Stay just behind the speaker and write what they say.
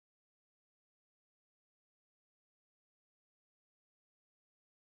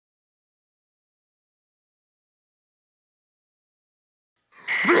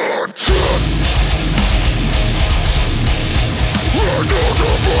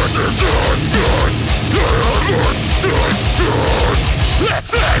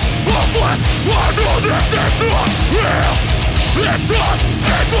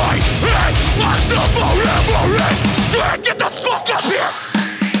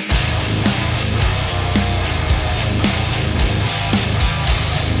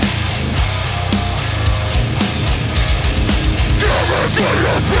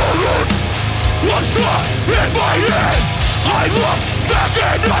I look back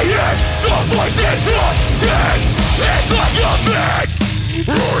and I hear the voices again. It's like a bed.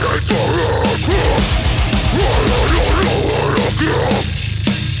 Running for a crook. I don't know where to go.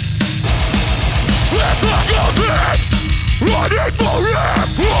 It's like a bed. Running for a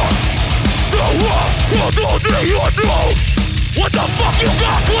crook. So what do you know? What the fuck you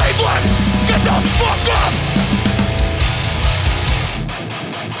got, Cleveland? Get the fuck up!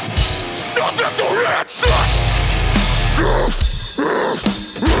 Nothing to answer!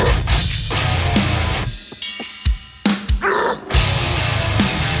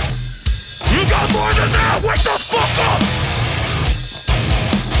 You got more than that, wake the fuck up!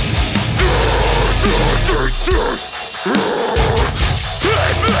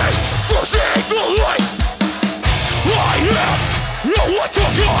 Hit me for seeing the light! I have no one to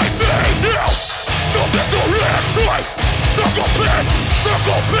guide me now! Nothing to answer! Circle pit!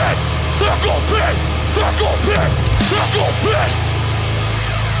 Circle pit! Circle pit! Circle pit! Circle pit!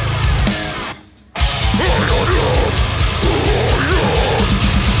 I don't know!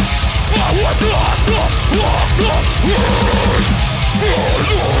 I was lost along the way!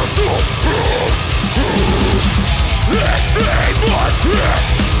 This ain't what's here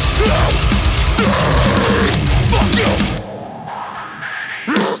to say! Fuck you!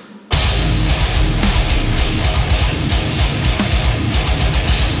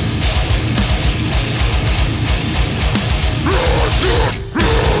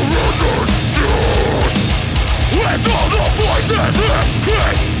 With all the voices in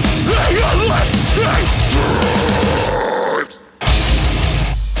speech, they enlisting dreams.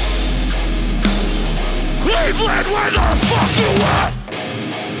 Cleveland, where the fuck you at?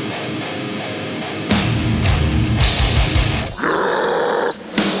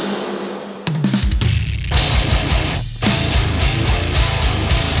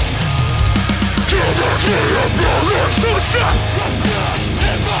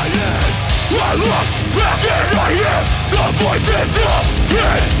 I look back and I hear the voices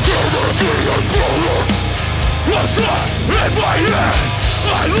again. Gimmicky and bullets, the sun in my head.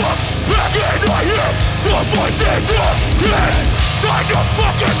 I look back and I hear the voices again. Sign the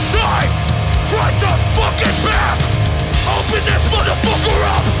fucking sign, front to fucking back. Open this motherfucker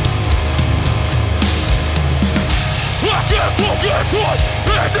up. I can't focus on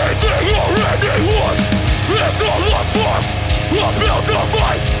anything or anyone. It's all a force. I built up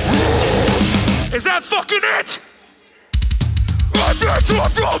my rules. Is that fucking it? I've been torn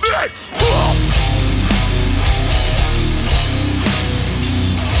from it.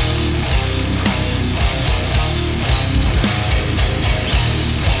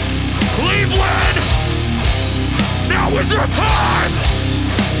 Cleveland, now is your time.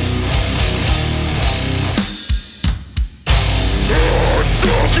 It's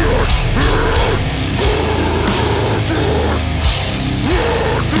so good.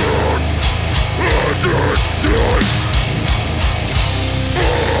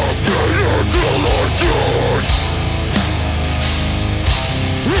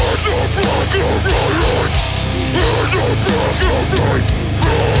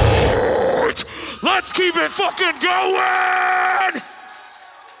 Let's keep it fucking going!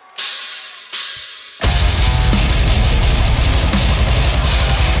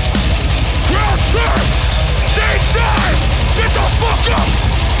 Crowd surf! Stage dive! Get the fuck up!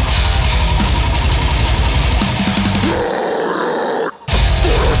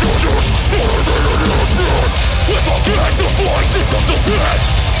 If I get the voices of the dead,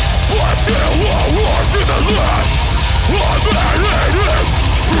 but there are words in the land. I'm animated.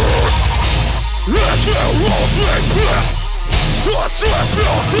 This will rolls me back. The stress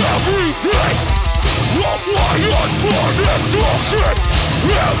builds every day. Of my unborn destruction.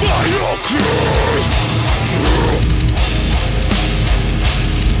 Am I okay?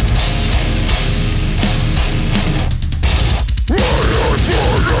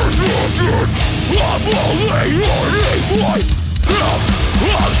 I'm only hurting myself.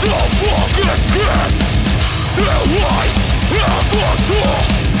 I'm so fucking scared. Till I have the soul.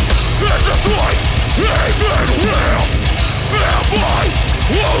 Is this right? Even real? Am I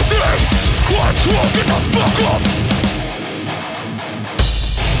losing control? Get the fuck up!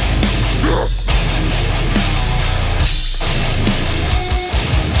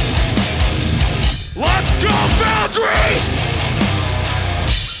 Let's go, Foundry!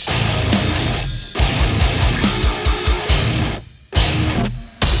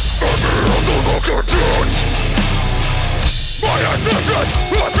 My attention,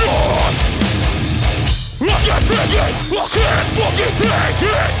 I'm gone. I can't take it, I can't fucking take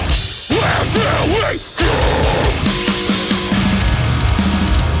it. Where do we go?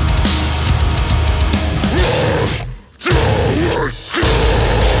 Do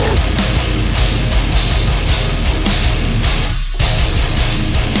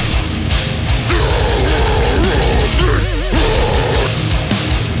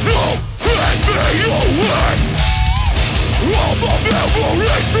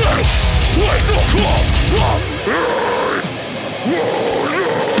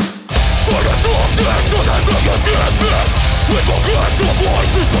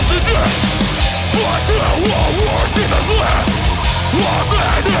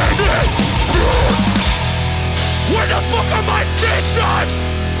the fuck are my stage knives?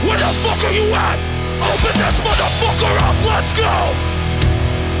 Where the fuck are you at? Open this motherfucker up, let's go!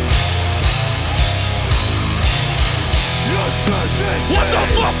 What the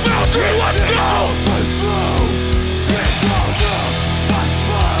fuck, Foundry, let's go!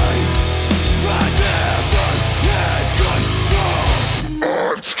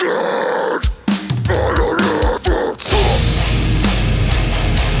 I'm scared, but I'll never fall.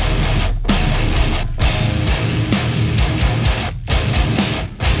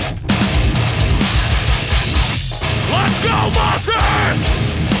 Let's go, bosses!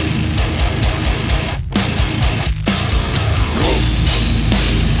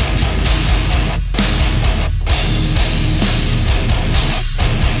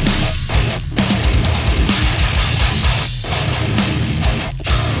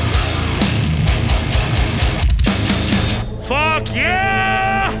 Fuck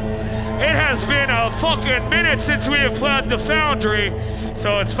yeah! It has been a fucking minute since we have played the Foundry,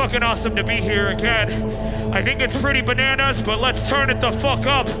 so it's fucking awesome to be here again. I think it's pretty bananas, but let's turn it the fuck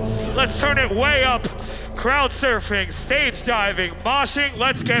up. Let's turn it way up. Crowd surfing, stage diving, moshing,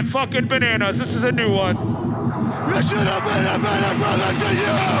 let's get fucking bananas. This is a new one. I should have been a better brother to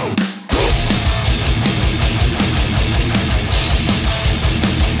you!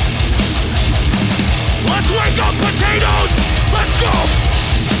 Let's wake up, potatoes! Let's go!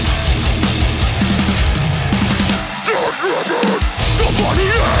 Dark river, the bloody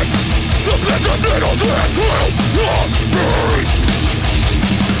egg, the bits of needles and through your brain.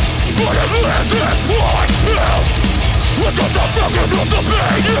 But it lands in one pill. We're just a fucking of the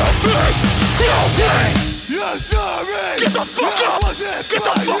pain you face. Guilty! You're sorry! Get the fuck up! Get the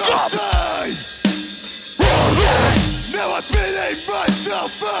fuck up! Now I'm beating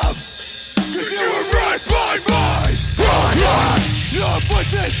myself up! Cause you were right by mine! Your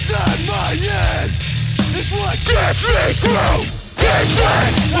voice inside my head! It's what gets me through! Keeps me!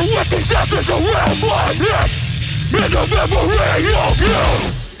 And with these ashes around my head! In the memory of you!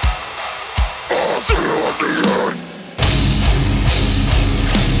 I'll see you at the end!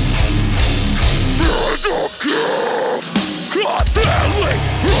 I don't care! Constantly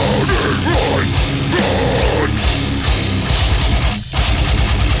running my mind!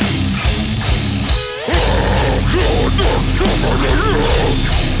 Goodness, somebody else!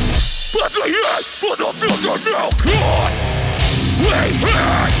 But the end for the future now gone! We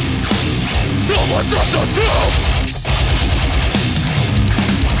had someone's up to do!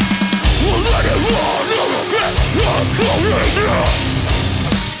 We'll let it run again! I'm going now!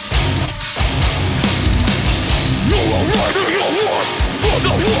 You are writing your words for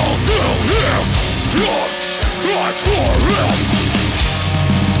the world to hear! Your eyes for real!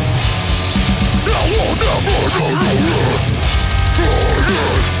 Now we'll never know the end! For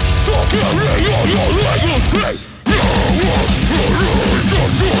years, don't carry on your legacy! You are believing the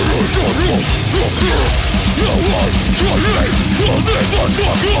silence of you! You care! You want to live to live us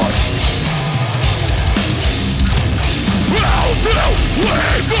again! How do we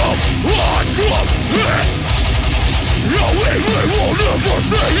move on from it? No, we will never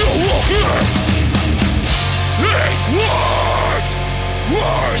say you will hear! These words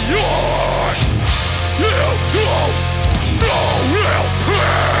were yours! You don't know real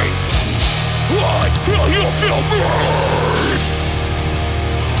pain until you feel mine.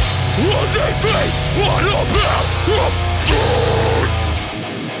 Was a fate what about the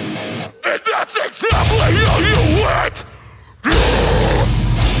and that's exactly how you went.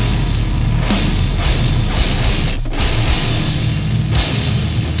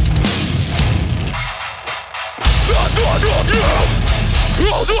 Not one of you.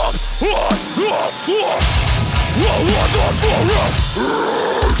 Hold up on the floor. Well, what does for us?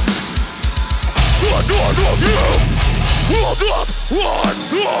 Not one of you. Hold up on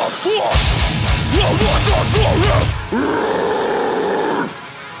the floor. Well, what does for us?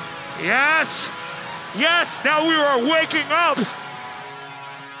 Yes. Yes, now we are waking up.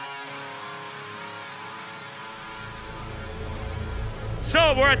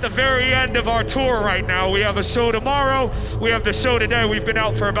 So we're at the very end of our tour right now. We have a show tomorrow. We have the show today. We've been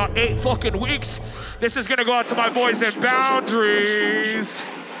out for about 8 fucking weeks. This is gonna go out to my boys at Boundaries.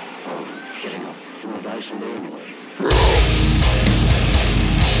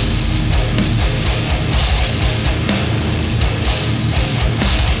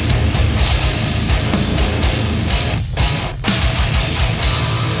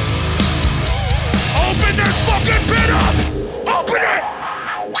 Open this fucking pit up! Open it!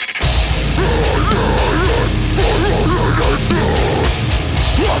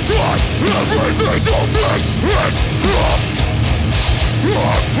 I've done everything to make it stop.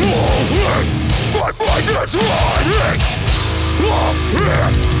 I'm falling, but My mind is running up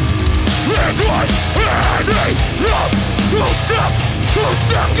here, and I need up.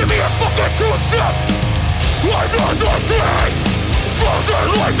 Two-step, give me a fucking two-step. Another day, frozen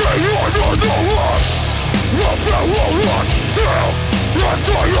like me, you're not the one. Up and will run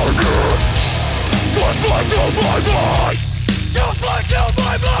until you're near. Goodbye to my mind. Goodbye to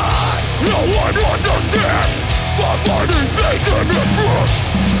my mind. No one understands my mind invades in the truth.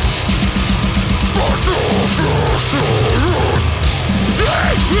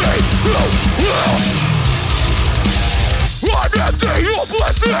 I'm empty,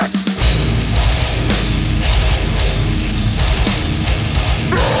 hopelessness.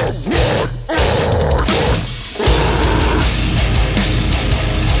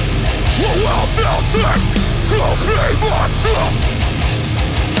 I feel sick to be myself.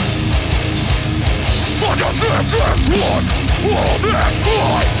 Understand this one, all that I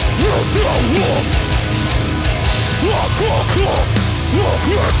will still walk. Walk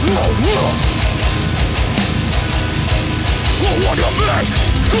this will. I wanna make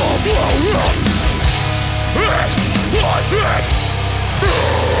the world. It wasn't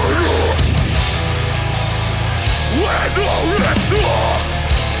when it's not.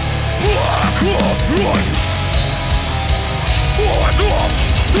 Black of light on the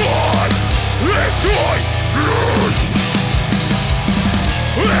side inside it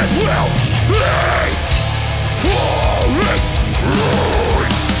will be falling.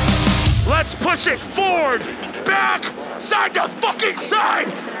 Let's push it forward, back, side to fucking side.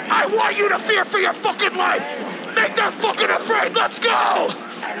 I want you to fear for your fucking life. Make them fucking afraid. Let's go.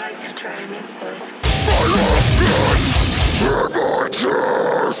 I'd like to try a new place. My life's good in my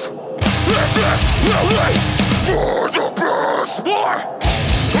chest. This is really for the best. More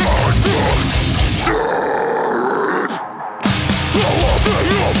until death. I will see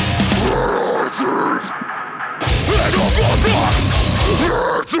you where I sit. And of course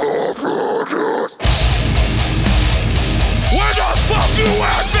it's a product. Where the fuck you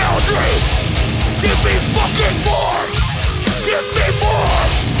at, Foundry? Give me fucking more. Give me more.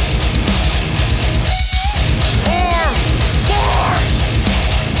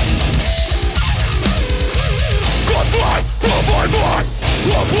 Goodbye to my mind.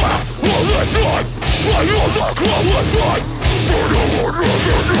 I'm black all the time. But you're not close mine. For no one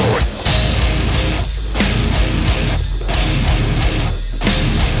doesn't know it.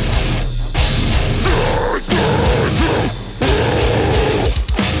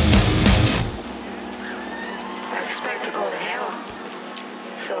 I expect to go to hell.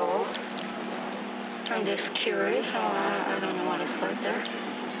 So, I'm just curious. I don't know what it's like there.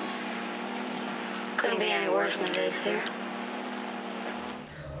 Couldn't be any worse than it is here.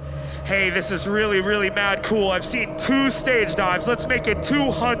 Hey, this is really mad cool. I've seen 2 stage dives. Let's make it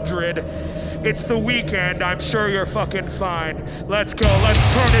 200. It's the weekend. I'm sure you're fucking fine. Let's go. Let's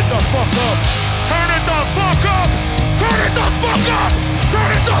turn it the fuck up. Turn it the fuck up. Turn it the fuck up.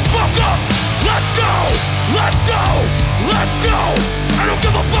 Turn it the fuck up. Let's go. Let's go. Let's go. I don't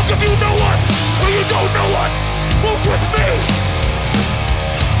give a fuck if you know us or you don't know us. Move with me.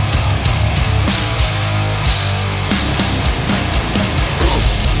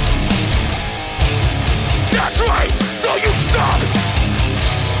 That's right! Don't you stop!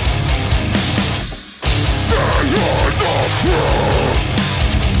 They are the crowd!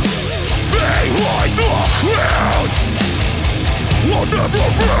 Behind the crowd! Will never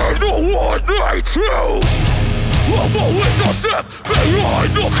be the one they choose! I'm always a step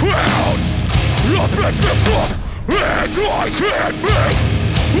behind the crowd! The business up and I can't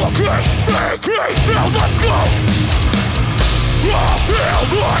make a sound! Let's go! I feel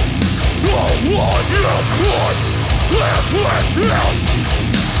like no one you could live without.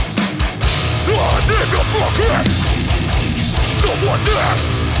 I need to forget someone that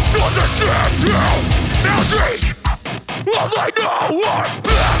doesn't stand down. Foundry, all I know are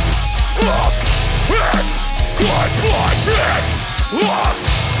best of it. Goodbye, dead, lost,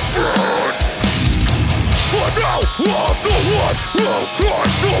 food. But now I'm the one who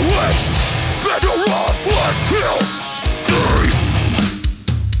turns away. Better off until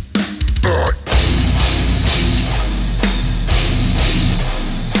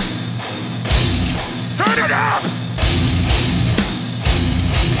turn it up!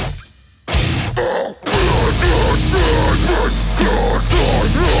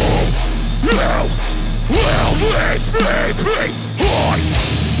 Well, leave me behind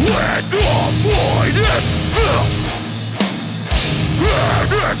when the void is filled.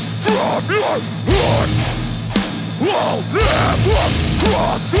 And it's from your heart. I'll never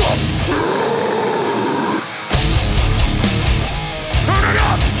trust them. Turn it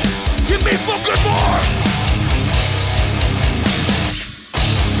up! Give me fucking more!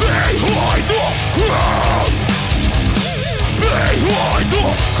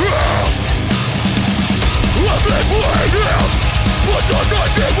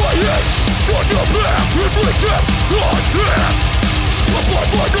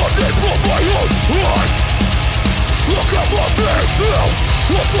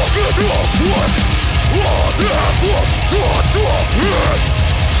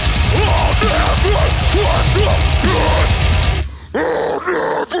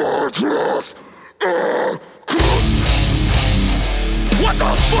 What the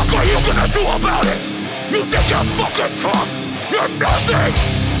fuck are you gonna do about it? You think you're fucking tough? You're nothing!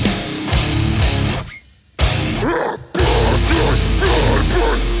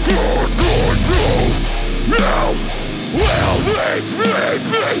 Now will leave me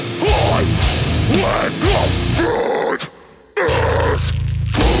behind when the bird is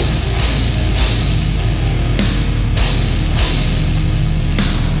true.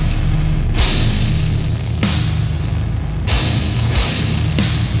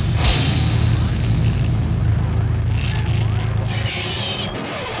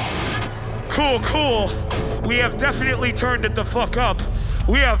 Cool. We have definitely turned it the fuck up.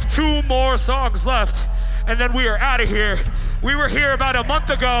 We have 2 more songs left, and then we are out of here. We were here about a month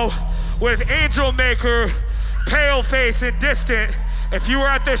ago with Angel Maker, Paleface, and Distant. If you were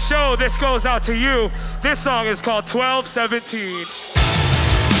at this show, this goes out to you. This song is called 1217.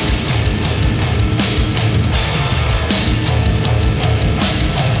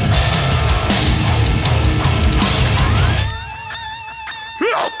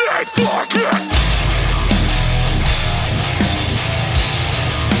 Help me forget!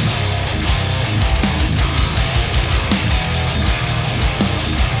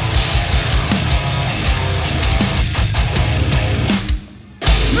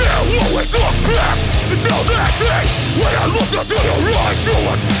 Now always look back until that day when I looked into your eyes, you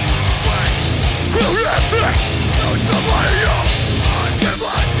was who is it? There's nobody else. I give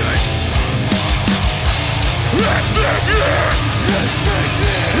a thing. It's been years.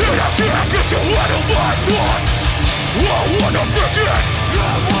 And I can't get you out of my thoughts. I wanna forget.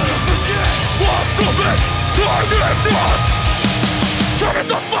 What's of it? Turn it nuts. Turn it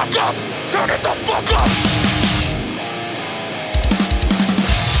the fuck up. Turn it the fuck up.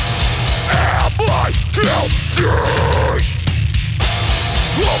 Am I guilty?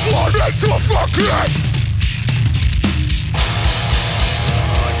 I'm wanting to forget.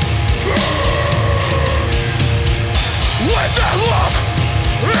 With that look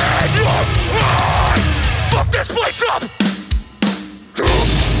in your eyes, fuck this place up.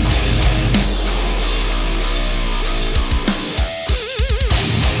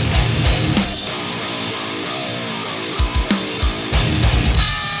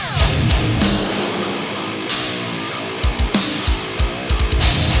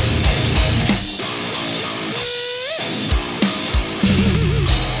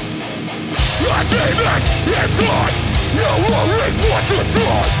 I gave it, it's on. You worry what to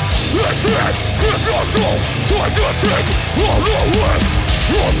try. It's in your soul. Try to take all away.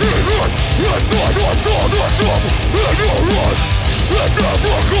 Your demon inside us on the sub. In your eyes, it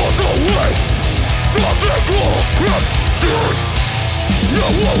never goes away. Nothing can stay. You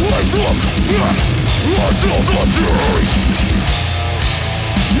always look back until the day.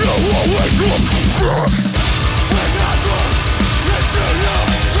 You always look back. When I look into your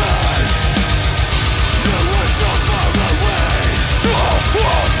eyes, you were so far away. So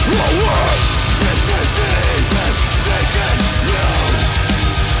far away. This disease has taken you.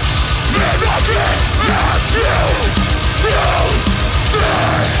 And I can't ask you to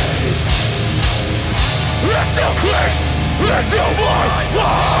stay. It's your grace, it's your mind.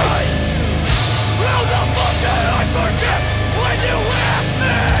 How the fuck did I forget when you asked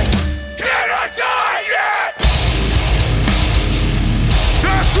me? Can I die yet?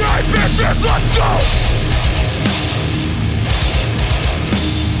 That's right, bitches, let's go!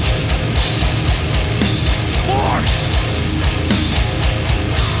 More!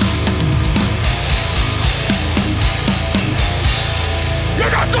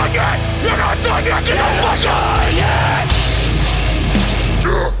 You're not done yet! You're not done yet! Get the fuck out yet!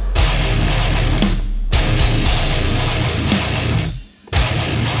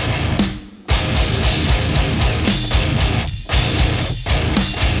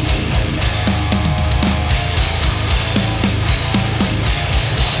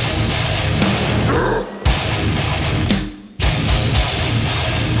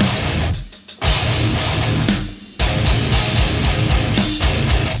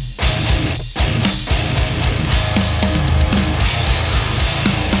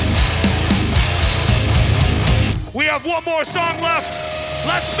 We have 1 more song left.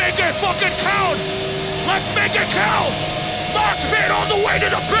 Let's make it fucking count. Let's make it count. Mosh pit on the way to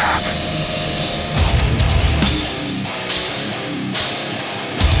the back.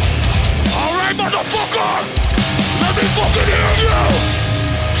 All right, motherfucker. Let me fucking hear you.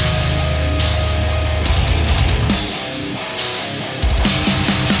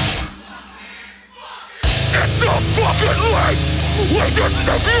 fucking late. Wait, this is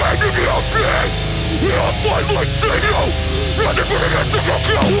the game to be okay. I'll finally save you. And if it gets to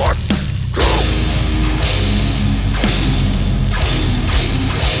kill one.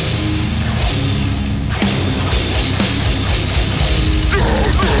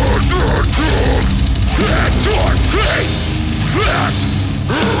 Hit your teeth. Smash.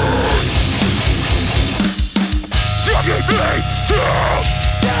 Dragging me down.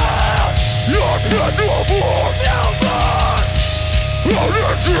 Your blood no more. I'll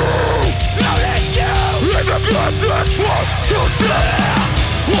let you. In the goodness one to stay.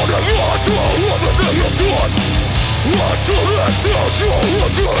 Holding on to everything you've done. Want to let you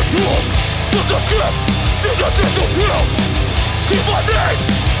what you're doing. Put the script, see the digital pill. Keep my name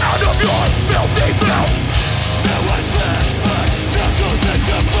out of your filthy mouth. Now I smash my knuckles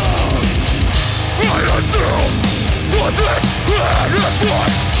into bone. I assume for this plan is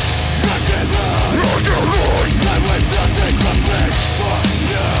what. Nothing wrong. I was nothing but pain for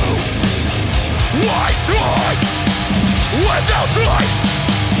you. White noise without light.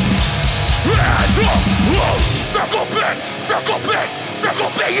 Hands up, whoa. Circle pit,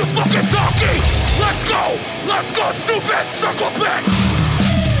 you fucking donkey. Let's go, stupid, circle pit.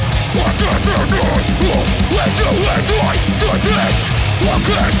 What the when you enjoy the thing. What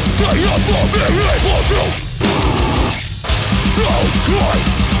can say you for me able to? Don't try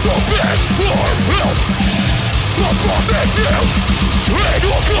to beg for help. I promise you, it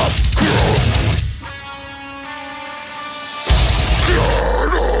will come close. Get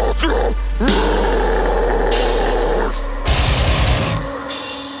off your roofs.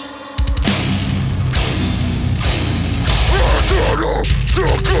 I don't know,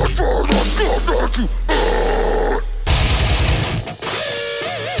 too good for the scum not to earn.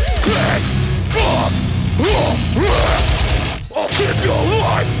 Get off your roofs. I'll keep you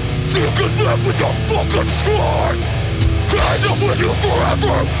alive, so you can live with your fucking scars. Can't live with you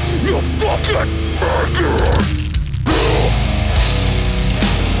forever, you fucking murderer.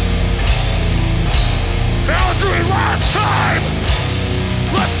 Foundry last time!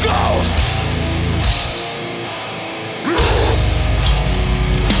 Let's go!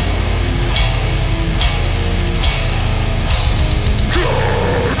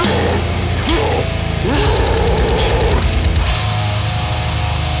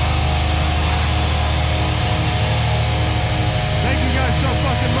 Thank you guys so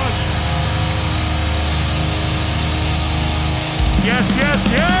fucking much. Yes, yes,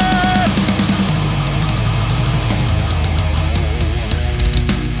 yes!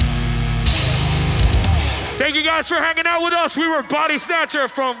 Thank you guys for hanging out with us. We were Bodysnatcher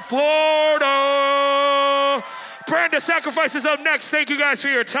from Florida. Brand of Sacrifice is up next. Thank you guys for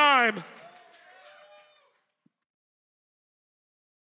your time.